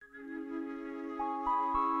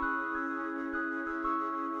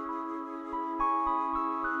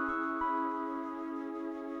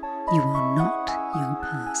You are not your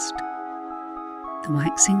past. The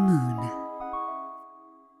Waxing Moon.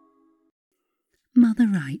 Mother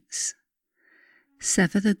writes,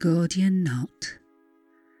 sever the Gordian knot,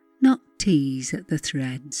 not tease at the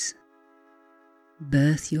threads.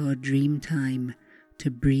 Birth your dream time to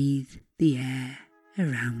breathe the air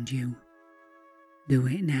around you. Do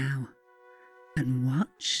it now, and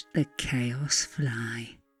watch the chaos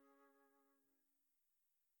fly.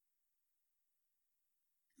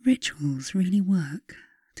 Rituals really work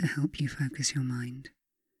to help you focus your mind,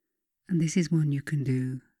 and this is one you can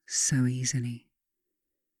do so easily.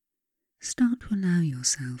 Start to allow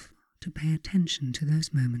yourself to pay attention to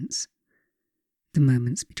those moments, the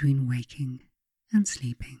moments between waking and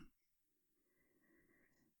sleeping,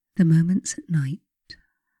 the moments at night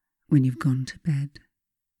when you've gone to bed,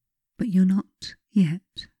 but you're not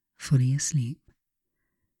yet fully asleep.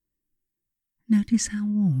 Notice how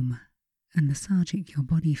warm and lethargic your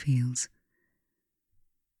body feels.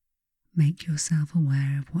 Make yourself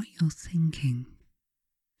aware of what you're thinking.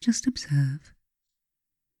 Just observe.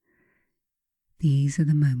 These are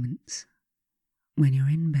the moments when you're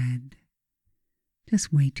in bed,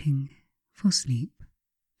 just waiting for sleep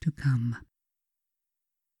to come.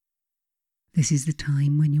 This is the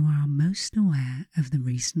time when you are most aware of the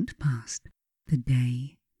recent past, the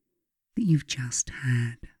day that you've just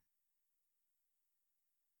had.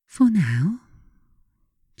 For now,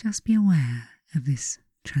 just be aware of this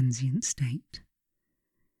transient state.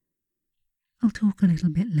 I'll talk a little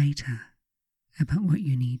bit later about what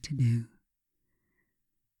you need to do,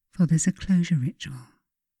 for there's a closure ritual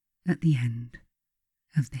at the end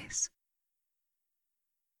of this.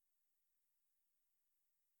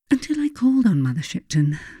 Until I called on Mother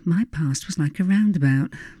Shipton, my past was like a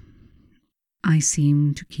roundabout. I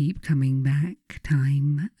seemed to keep coming back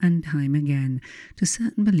time and time again to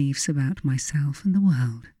certain beliefs about myself and the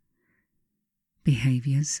world,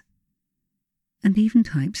 behaviours, and even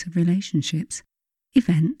types of relationships.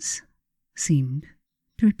 Events seemed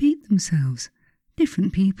to repeat themselves.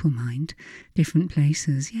 Different people, mind, different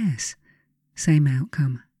places, yes. Same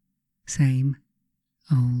outcome, same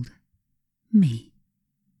old me.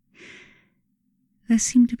 There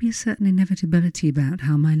seemed to be a certain inevitability about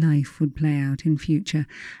how my life would play out in future,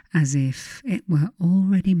 as if it were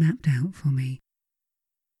already mapped out for me.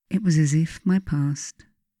 It was as if my past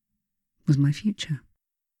was my future.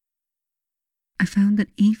 I found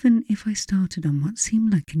that even if I started on what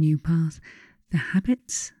seemed like a new path, the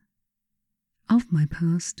habits of my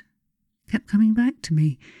past kept coming back to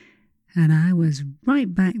me, and I was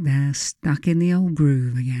right back there, stuck in the old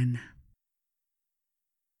groove again.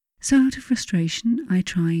 So out of frustration, I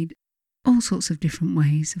tried all sorts of different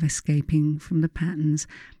ways of escaping from the patterns,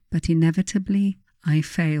 but inevitably I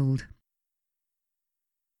failed.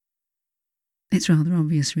 It's rather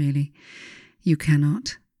obvious, really. You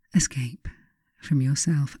cannot escape from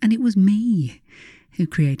yourself, and it was me who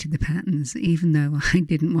created the patterns, even though I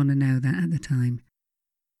didn't want to know that at the time.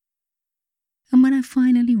 And when I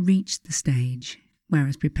finally reached the stage where I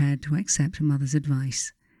was prepared to accept Mother's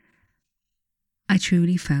advice, I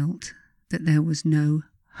truly felt that there was no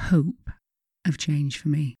hope of change for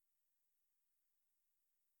me.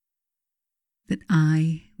 That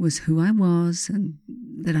I was who I was and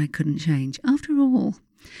that I couldn't change. After all,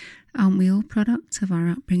 aren't we all products of our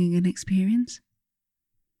upbringing and experience?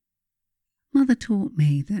 Mother taught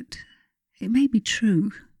me that it may be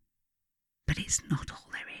true, but it's not all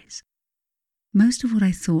there is. Most of what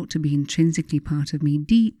I thought to be intrinsically part of me,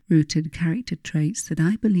 deep-rooted character traits that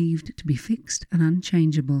I believed to be fixed and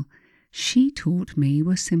unchangeable, she taught me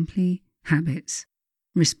were simply habits,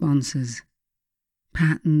 responses,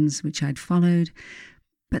 patterns which I'd followed,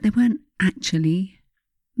 but they weren't actually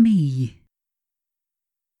me.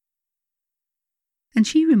 And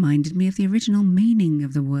she reminded me of the original meaning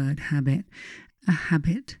of the word habit. A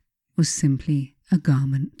habit was simply a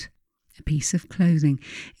garment, a piece of clothing.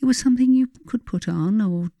 It was something you could put on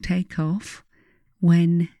or take off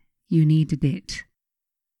when you needed it.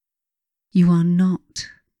 You are not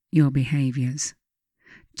your behaviours,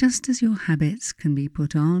 just as your habits can be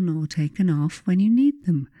put on or taken off when you need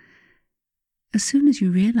them. As soon as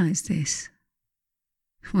you realise this,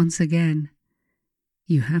 once again,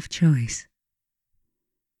 you have choice.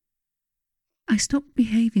 I stopped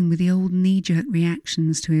behaving with the old knee-jerk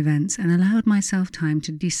reactions to events and allowed myself time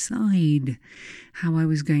to decide how I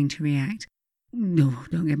was going to react. No,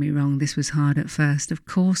 don't get me wrong, this was hard at first. Of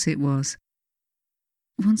course it was.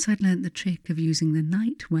 Once I'd learnt the trick of using the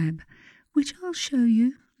night web, which I'll show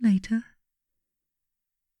you later,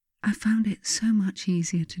 I found it so much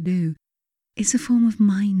easier to do. It's a form of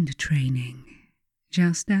mind training,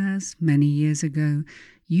 just as, many years ago,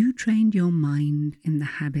 you trained your mind in the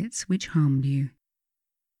habits which harmed you.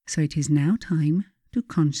 So it is now time to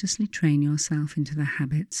consciously train yourself into the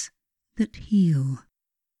habits that heal.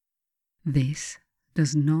 This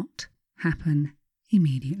does not happen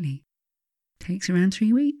immediately. It takes around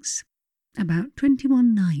 3 weeks, about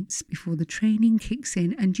 21 nights before the training kicks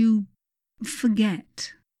in and you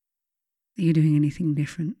forget that you're doing anything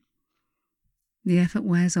different. The effort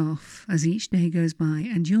wears off as each day goes by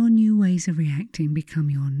and your new ways of reacting become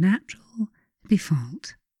your natural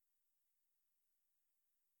default.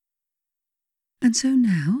 And so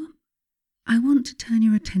now, I want to turn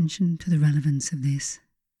your attention to the relevance of this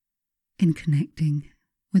in connecting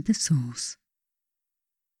with the source.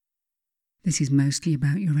 This is mostly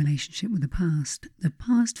about your relationship with the past. The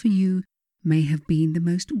past for you may have been the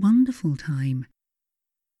most wonderful time.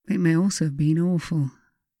 It may also have been awful.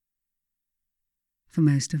 For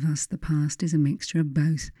most of us, the past is a mixture of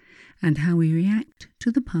both, and how we react to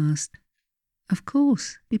the past, of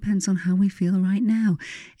course, depends on how we feel right now.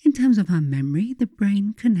 In terms of our memory, the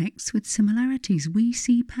brain connects with similarities. We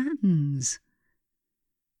see patterns.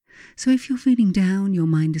 So if you're feeling down, your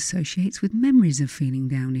mind associates with memories of feeling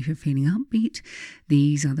down. If you're feeling upbeat,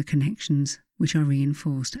 these are the connections which are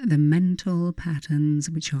reinforced, the mental patterns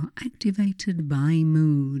which are activated by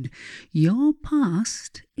mood. Your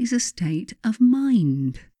past is a state of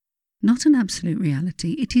mind, not an absolute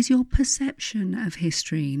reality. It is your perception of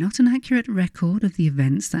history, not an accurate record of the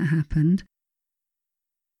events that happened.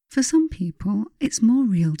 For some people, it's more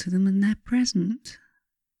real to them than their present,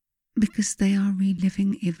 because they are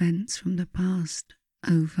reliving events from the past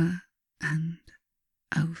over and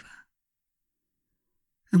over.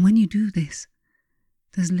 And when you do this,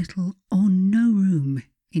 there's little or no room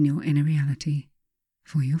in your inner reality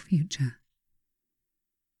for your future.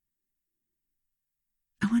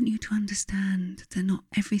 I want you to understand that not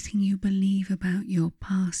everything you believe about your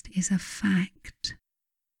past is a fact,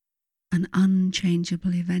 an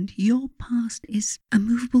unchangeable event. Your past is a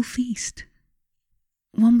movable feast,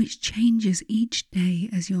 one which changes each day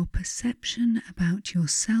as your perception about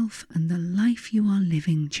yourself and the life you are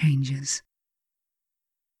living changes.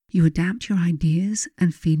 You adapt your ideas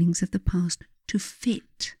and feelings of the past to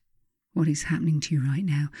fit what is happening to you right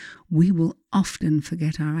now. We will often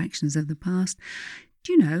forget our actions of the past,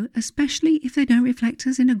 do you know, especially if they don't reflect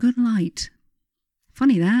us in a good light.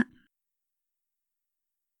 Funny that.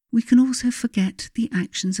 We can also forget the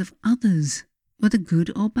actions of others, whether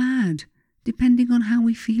good or bad, depending on how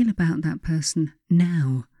we feel about that person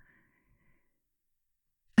now.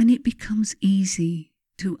 And it becomes easy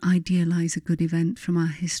to idealize a good event from our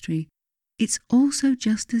history. It's also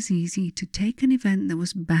just as easy to take an event that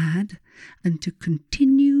was bad and to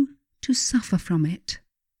continue to suffer from it.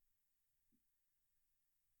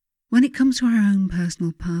 When it comes to our own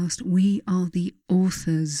personal past, we are the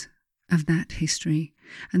authors of that history.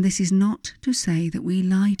 And this is not to say that we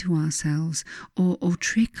lie to ourselves or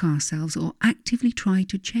trick ourselves or actively try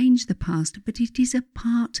to change the past, but it is a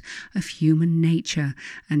part of human nature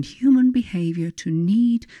and human behaviour to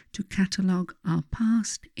need to catalogue our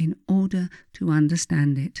past in order to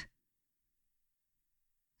understand it.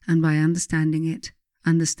 And by understanding it,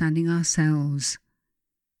 understanding ourselves.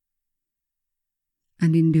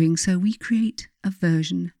 And in doing so, we create a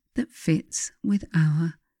version that fits with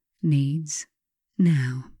our needs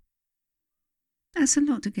now. That's a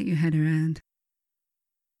lot to get your head around.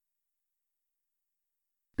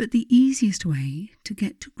 But the easiest way to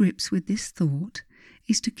get to grips with this thought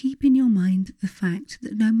is to keep in your mind the fact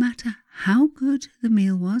that no matter how good the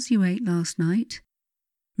meal was you ate last night,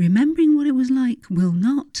 remembering what it was like will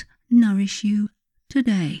not nourish you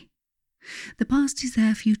today. The past is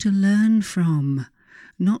there for you to learn from,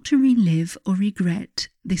 not to relive or regret.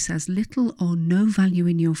 This has little or no value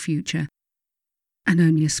in your future, and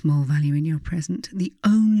only a small value in your present. The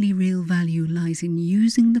only real value lies in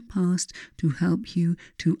using the past to help you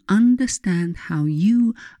to understand how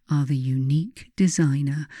you are the unique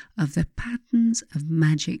designer of the patterns of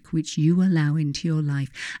magic which you allow into your life,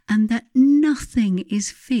 and that nothing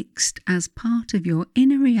is fixed as part of your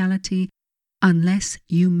inner reality unless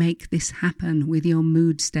you make this happen with your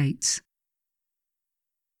mood states.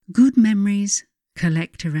 Good memories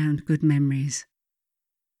collect around good memories.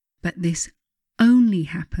 But this only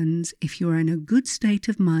happens if you are in a good state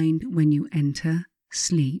of mind when you enter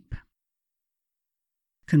sleep.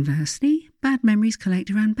 Conversely, bad memories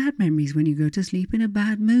collect around bad memories when you go to sleep in a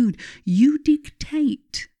bad mood. You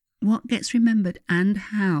dictate what gets remembered and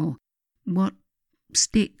how, what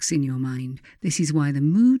sticks in your mind. This is why the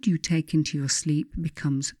mood you take into your sleep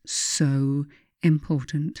becomes so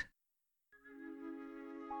important.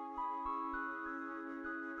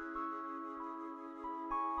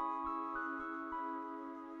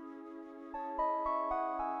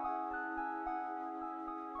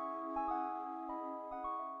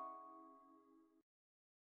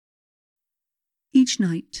 each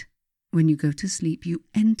night, when you go to sleep, you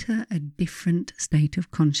enter a different state of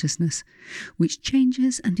consciousness, which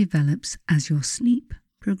changes and develops as your sleep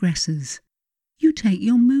progresses. You take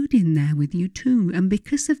your mood in there with you too, and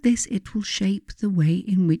because of this, it will shape the way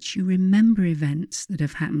in which you remember events that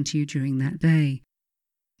have happened to you during that day.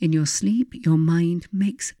 In your sleep, your mind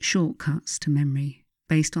makes shortcuts to memory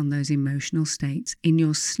based on those emotional states. In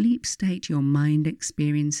your sleep state, your mind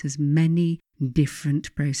experiences many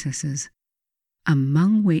different processes,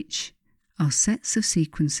 among which are sets of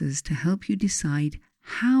sequences to help you decide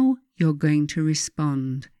how you're going to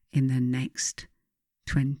respond in the next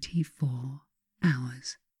 24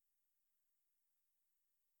 hours.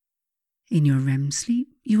 In your REM sleep,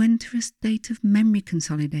 you enter a state of memory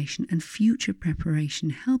consolidation and future preparation,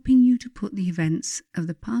 helping you to put the events of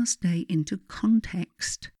the past day into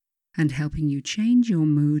context and helping you change your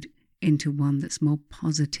mood into one that's more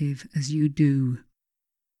positive as you do.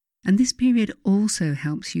 And this period also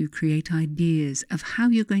helps you create ideas of how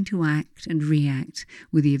you're going to act and react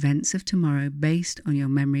with the events of tomorrow based on your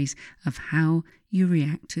memories of how you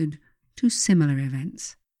reacted to similar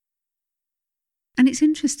events. And it's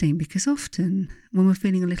interesting because often when we're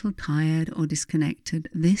feeling a little tired or disconnected,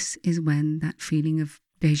 this is when that feeling of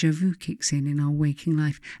déjà vu kicks in our waking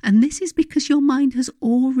life. And this is because your mind has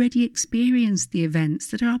already experienced the events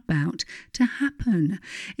that are about to happen.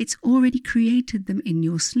 It's already created them in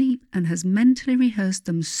your sleep and has mentally rehearsed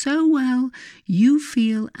them so well you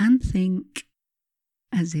feel and think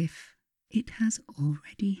as if it has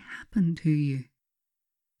already happened to you.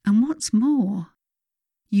 And what's more,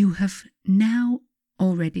 you have now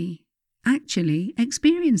already actually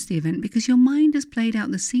experienced the event because your mind has played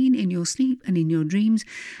out the scene in your sleep and in your dreams,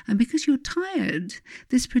 and because you're tired,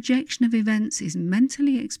 this projection of events is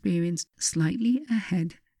mentally experienced slightly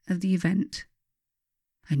ahead of the event.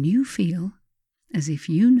 And you feel as if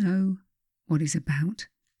you know what is about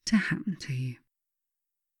to happen to you.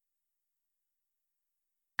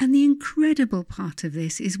 And the incredible part of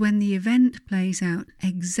this is when the event plays out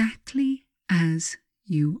exactly as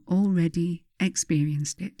you already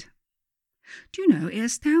experienced it. Do you know, it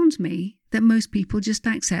astounds me that most people just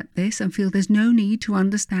accept this and feel there's no need to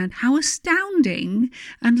understand how astounding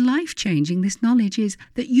and life-changing this knowledge is,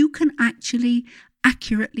 that you can actually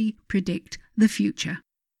accurately predict the future,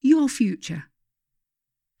 your future.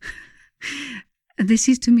 And this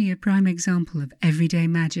is to me a prime example of everyday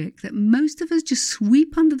magic that most of us just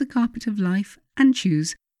sweep under the carpet of life and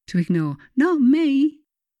choose to ignore. Not me.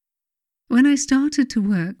 When I started to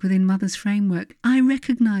work within Mother's Framework, I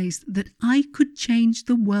recognised that I could change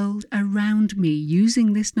the world around me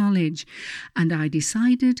using this knowledge, and I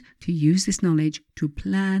decided to use this knowledge to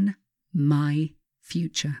plan my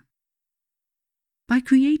future. By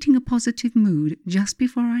creating a positive mood just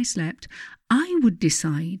before I slept, I would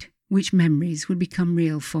decide which memories would become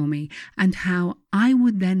real for me and how I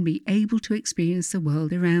would then be able to experience the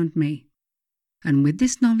world around me. And with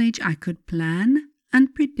this knowledge, I could plan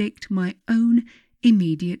and predict my own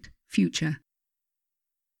immediate future.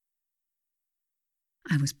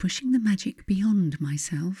 I was pushing the magic beyond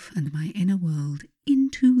myself and my inner world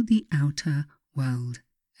into the outer world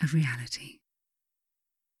of reality.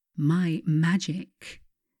 My magic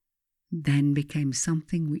then became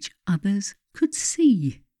something which others could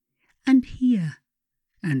see and hear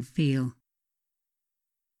and feel.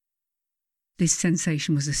 This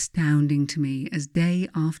sensation was astounding to me as day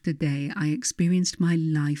after day I experienced my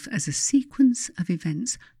life as a sequence of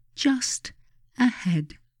events just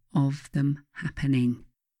ahead of them happening.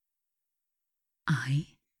 I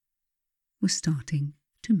was starting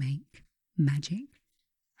to make magic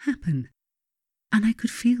happen, and I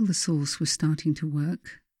could feel the source was starting to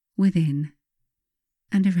work within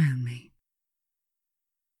and around me.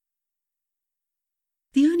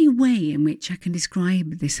 The only way in which I can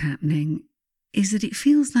describe this happening is that it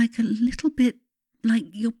feels like a little bit like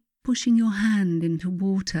you're pushing your hand into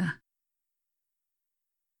water.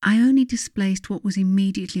 I only displaced what was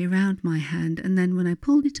immediately around my hand, and then when I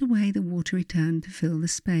pulled it away, the water returned to fill the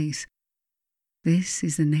space. This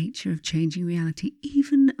is the nature of changing reality,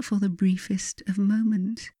 even for the briefest of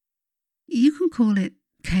moments. You can call it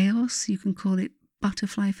chaos, you can call it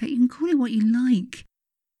butterfly effect, you can call it what you like.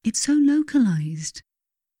 It's so localized.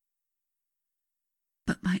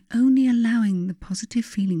 But by only allowing the positive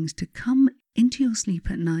feelings to come into your sleep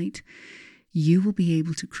at night, you will be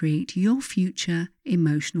able to create your future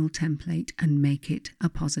emotional template and make it a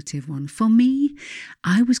positive one. For me,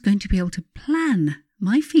 I was going to be able to plan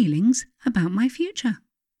my feelings about my future.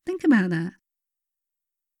 Think about that.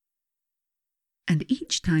 And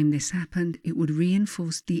each time this happened, it would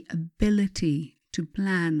reinforce the ability to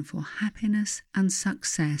plan for happiness and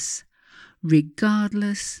success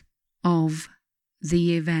regardless of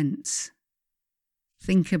the events.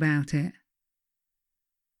 Think about it.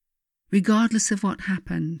 Regardless of what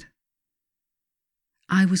happened,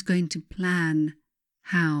 I was going to plan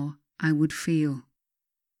how I would feel.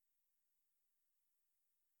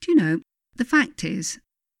 Do you know, the fact is,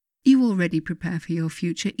 you already prepare for your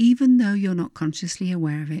future even though you're not consciously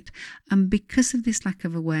aware of it. And because of this lack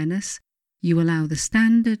of awareness, you allow the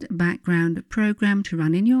standard background program to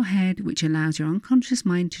run in your head, which allows your unconscious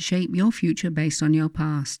mind to shape your future based on your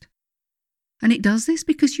past. And it does this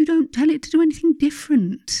because you don't tell it to do anything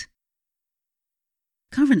different.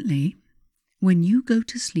 Currently, when you go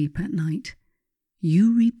to sleep at night,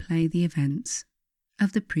 you replay the events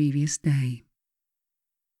of the previous day.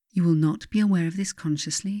 You will not be aware of this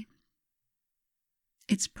consciously.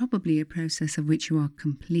 It's probably a process of which you are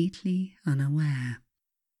completely unaware.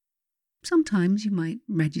 Sometimes you might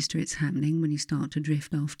register it's happening when you start to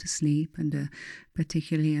drift off to sleep and a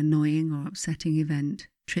particularly annoying or upsetting event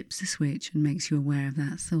trips the switch and makes you aware of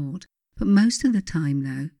that thought. But most of the time,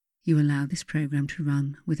 though, you allow this program to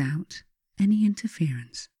run without any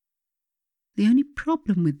interference. The only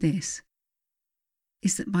problem with this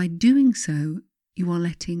is that by doing so, you are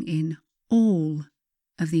letting in all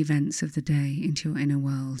of the events of the day into your inner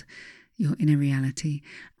world, your inner reality,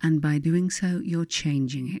 and by doing so, you're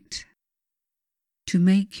changing it. To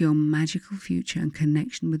make your magical future and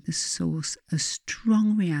connection with the source a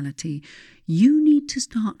strong reality, you need to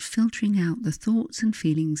start filtering out the thoughts and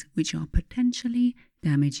feelings which are potentially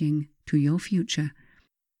damaging to your future.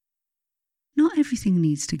 Not everything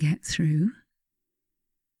needs to get through.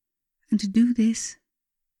 And to do this,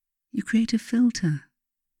 you create a filter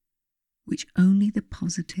which only the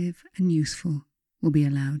positive and useful will be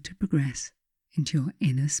allowed to progress into your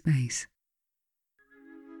inner space.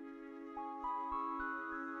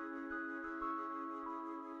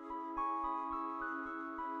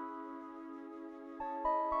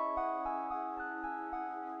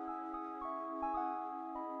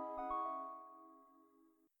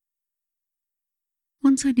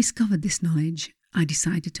 Once I discovered this knowledge, I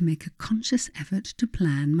decided to make a conscious effort to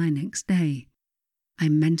plan my next day. I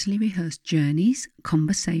mentally rehearsed journeys,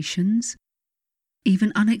 conversations,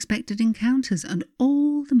 even unexpected encounters, and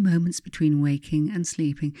all the moments between waking and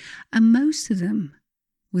sleeping, and most of them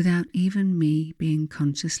without even me being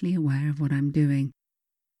consciously aware of what I'm doing.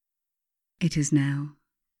 It has now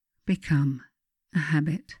become a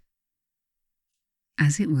habit,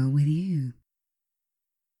 as it will with you.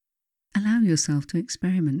 Allow yourself to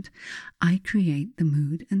experiment. I create the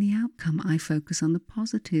mood and the outcome. I focus on the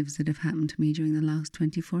positives that have happened to me during the last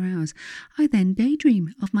 24 hours. I then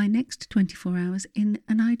daydream of my next 24 hours in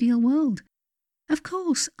an ideal world. Of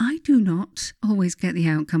course, I do not always get the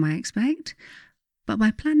outcome I expect, but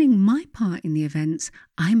by planning my part in the events,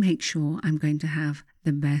 I make sure I'm going to have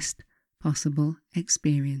the best possible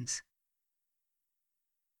experience.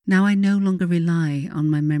 Now I no longer rely on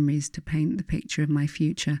my memories to paint the picture of my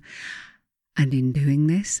future, and in doing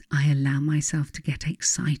this, I allow myself to get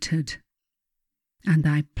excited, and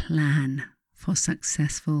I plan for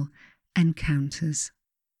successful encounters.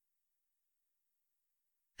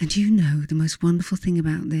 And you know, the most wonderful thing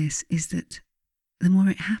about this is that the more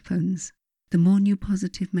it happens, the more new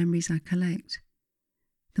positive memories I collect,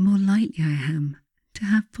 the more likely I am to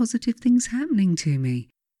have positive things happening to me.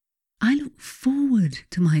 I look forward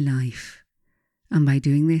to my life, and by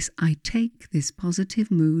doing this, I take this positive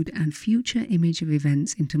mood and future image of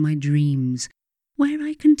events into my dreams, where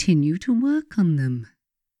I continue to work on them.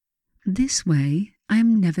 This way, I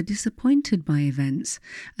am never disappointed by events,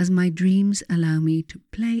 as my dreams allow me to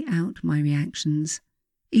play out my reactions,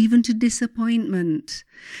 even to disappointment.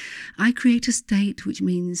 I create a state which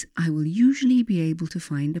means I will usually be able to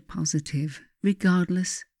find a positive,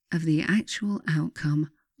 regardless of the actual outcome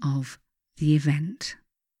of the event.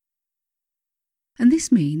 And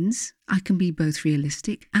this means I can be both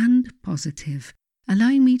realistic and positive,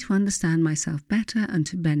 allowing me to understand myself better and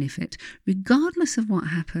to benefit, regardless of what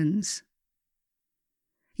happens.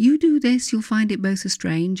 You do this, you'll find it both a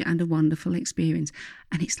strange and a wonderful experience,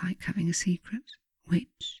 and it's like having a secret,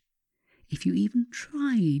 which, if you even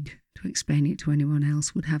tried to explain it to anyone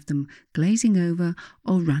else, would have them glazing over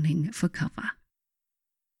or running for cover.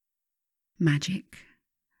 Magic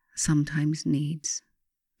sometimes needs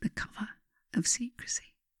the cover of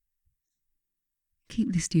secrecy.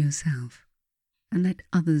 Keep this to yourself and let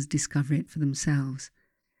others discover it for themselves.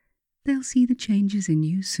 They'll see the changes in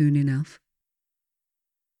you soon enough.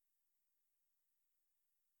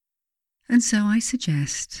 And so I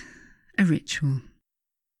suggest a ritual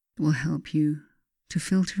that will help you to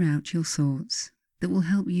filter out your thoughts, that will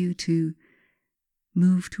help you to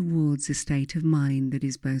move towards a state of mind that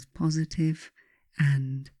is both positive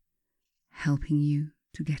and helping you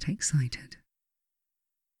to get excited.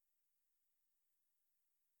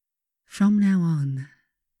 From now on,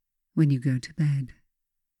 when you go to bed,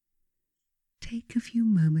 take a few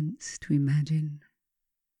moments to imagine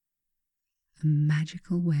a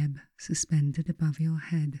magical web suspended above your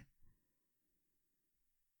head.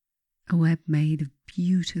 A web made of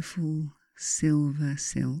beautiful silver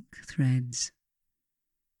silk threads,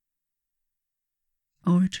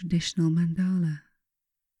 or a traditional mandala,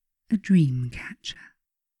 a dream catcher.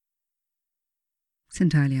 It's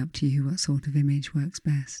entirely up to you what sort of image works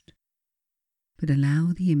best, but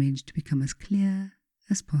allow the image to become as clear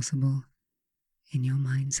as possible in your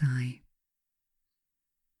mind's eye.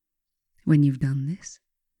 When you've done this,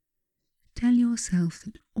 tell yourself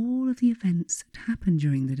that all of the events that happen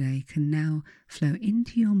during the day can now flow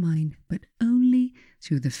into your mind, but only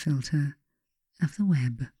through the filter of the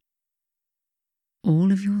web.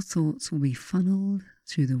 All of your thoughts will be funneled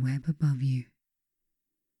through the web above you,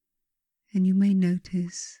 and you may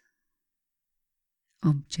notice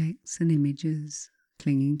objects and images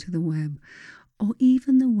clinging to the web, or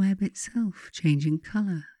even the web itself changing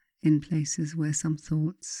colour in places where some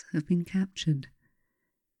thoughts have been captured.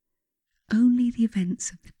 Only the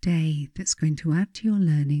events of the day that's going to add to your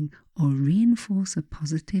learning or reinforce a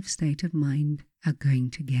positive state of mind are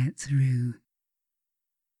going to get through.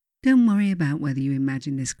 Don't worry about whether you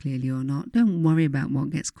imagine this clearly or not. Don't worry about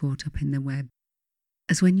what gets caught up in the web,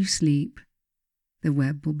 as when you sleep, the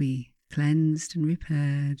web will be cleansed and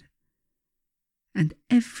repaired, and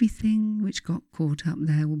everything which got caught up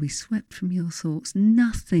there will be swept from your thoughts.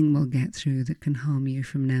 Nothing will get through that can harm you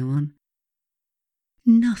from now on.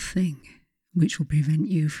 Nothing which will prevent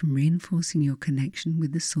you from reinforcing your connection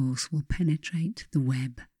with the source will penetrate the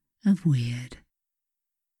web of weird.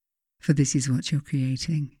 For this is what you're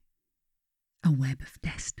creating, a web of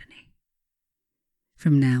destiny.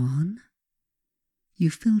 From now on, you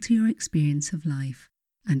filter your experience of life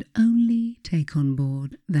and only take on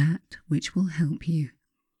board that which will help you.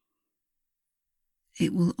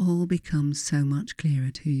 It will all become so much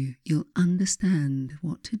clearer to you. You'll understand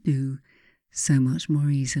what to do so much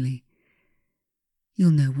more easily.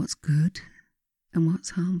 You'll know what's good and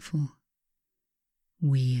what's harmful.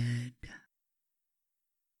 Weird.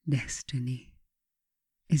 Destiny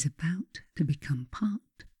is about to become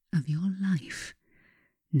part of your life.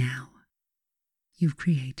 Now you've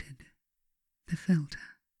created the filter.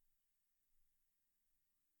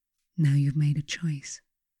 Now you've made a choice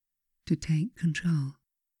to take control.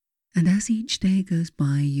 And as each day goes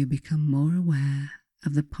by, you become more aware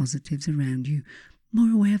of the positives around you, more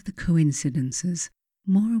aware of the coincidences,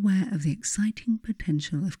 more aware of the exciting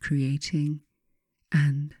potential of creating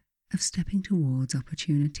and of stepping towards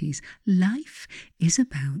opportunities. Life is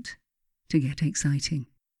about to get exciting.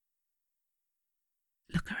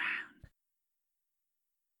 Look around.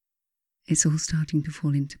 It's all starting to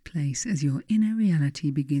fall into place as your inner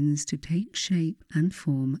reality begins to take shape and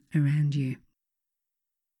form around you.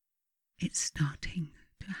 It's starting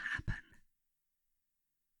to happen.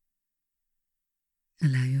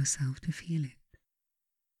 Allow yourself to feel it.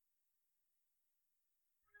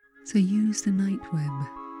 So use the night web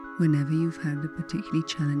whenever you've had a particularly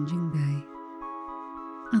challenging day.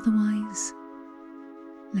 Otherwise,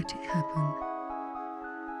 let it happen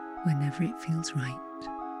whenever it feels right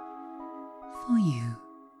for you.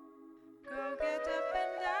 Go get up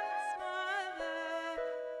and dance, mother.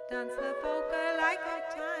 Dance the polka like old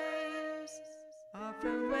times.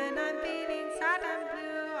 Often when I'm feeling sad and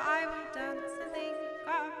blue, I will dance and think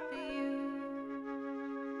of you.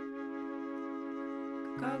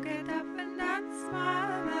 Go get up and dance,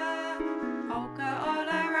 mother. Polka all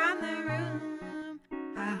around the room.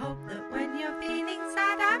 I hope that when you're feeling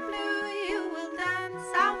sad and blue, you will dance.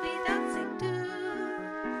 I'll be dancing too.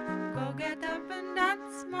 Go get up and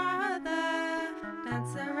dance, mother.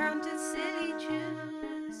 Dance around to silly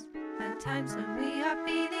tunes. At times when we are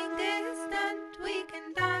feeling distant, we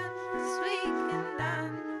can dance.